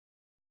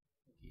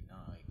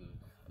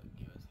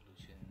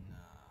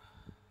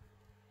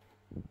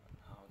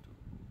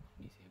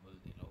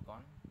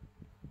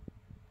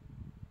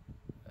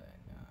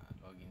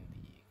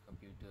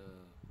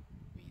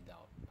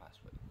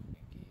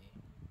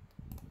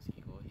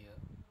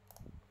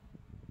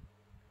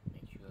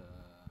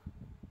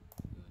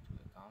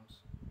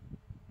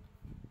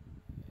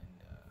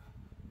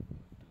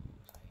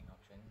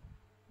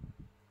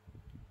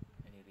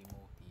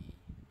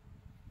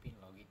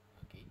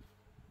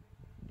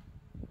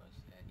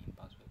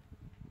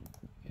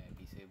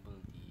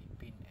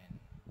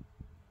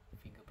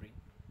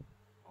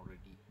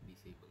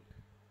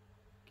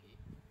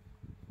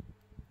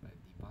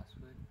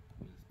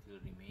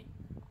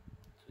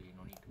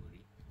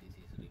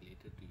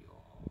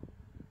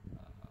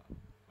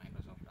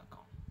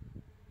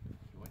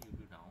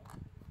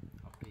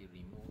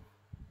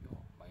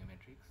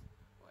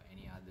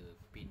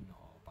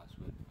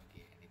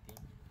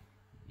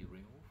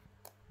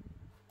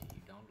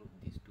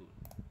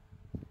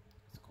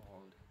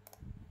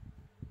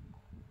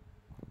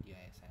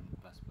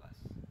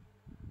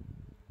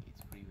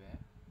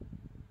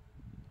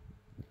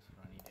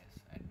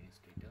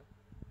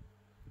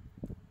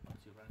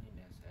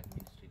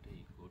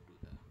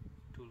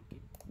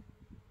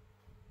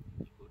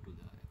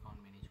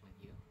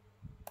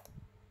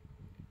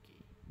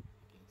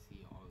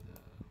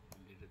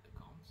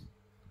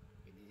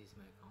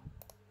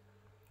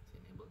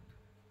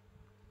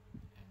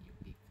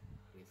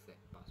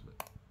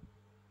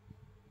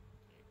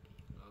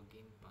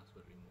login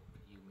password removed.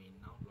 You may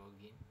now log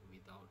in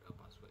without a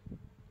password.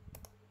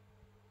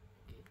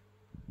 Okay,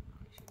 now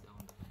I shut down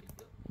the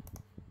computer.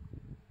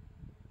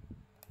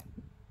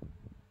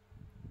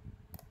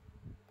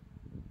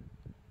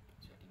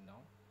 Shutting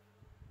down.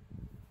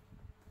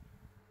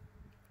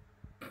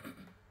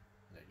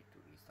 Let it to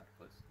restart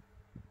first.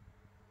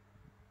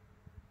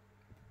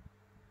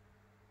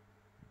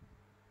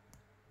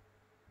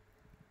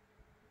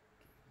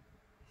 Okay,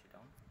 shut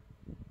down.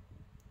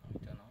 Now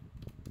turn on.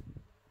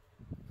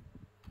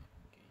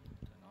 Okay,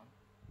 turn on.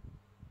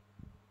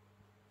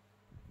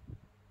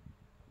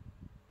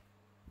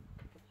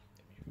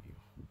 Let me review.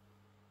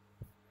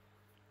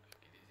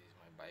 Okay, this is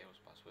my BIOS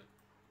password.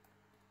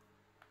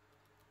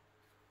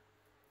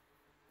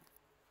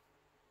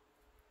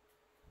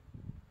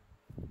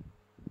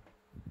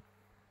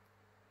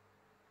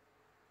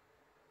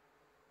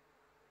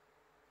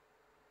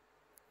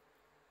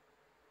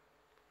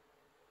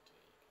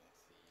 Okay, you can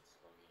see it's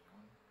logging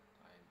on.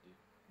 I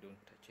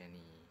don't touch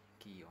any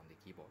key on the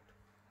keyboard,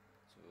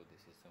 so the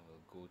system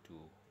will go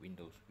to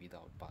Windows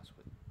without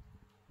password.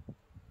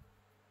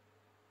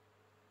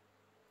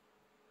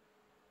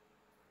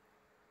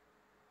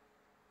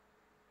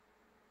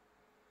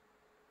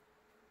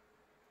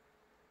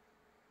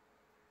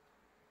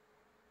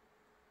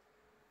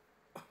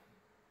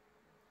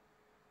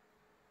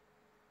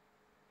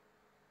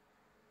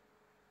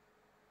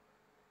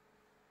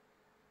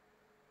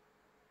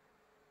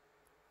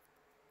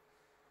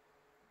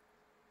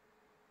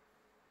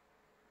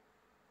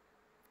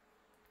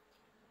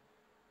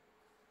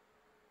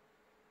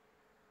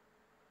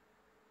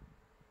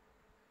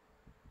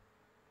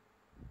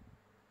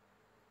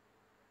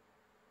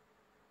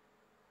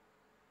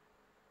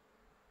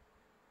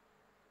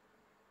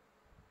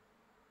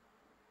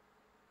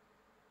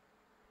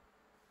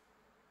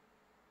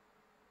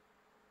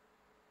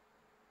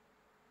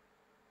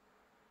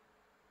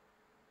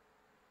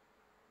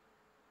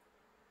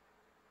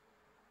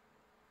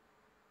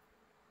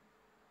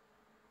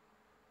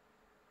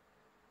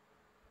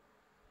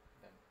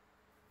 Done.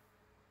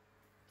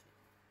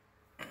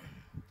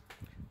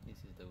 This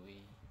is the way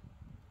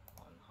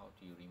on how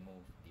to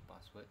remove the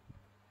password,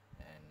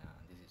 and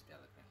this is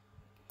Telegram.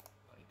 Okay,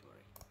 don't need to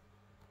worry.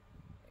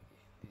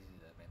 Okay, this is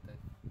the method,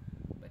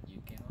 but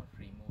you cannot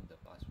remove the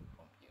password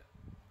from here.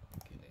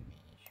 Okay, let me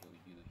show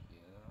you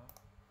here.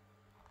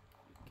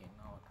 You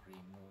cannot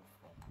remove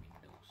from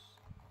Windows.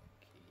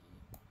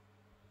 Okay,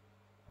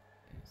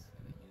 yes,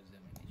 the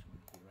user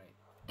management here, right?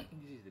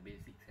 This is the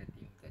basic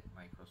setting that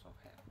Microsoft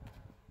have.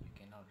 You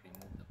cannot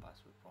remove the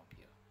password from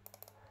here.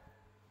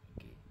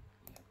 Okay,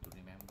 you have to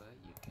remember,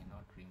 you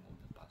cannot remove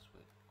the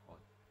password, or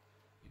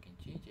you can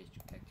change it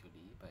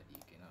actually, but you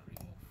cannot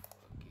remove.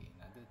 Okay,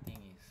 another thing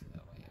is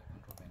via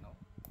control panel,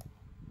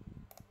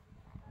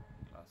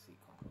 classic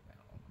control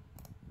panel.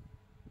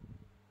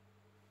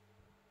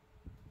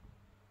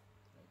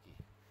 Okay,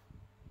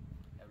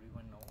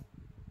 everyone know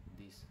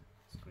this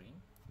screen,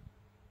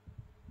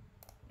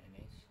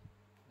 manage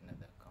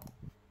another account.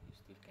 You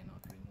still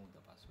cannot remove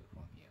the password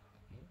from here.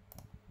 Okay,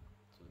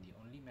 so the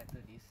only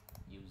method is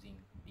using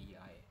BISM++.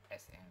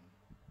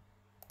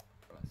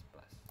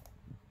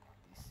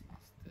 This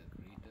is the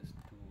greatest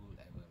tool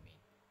ever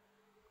made.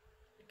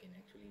 You can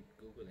actually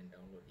Google and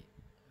download it.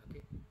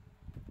 Okay.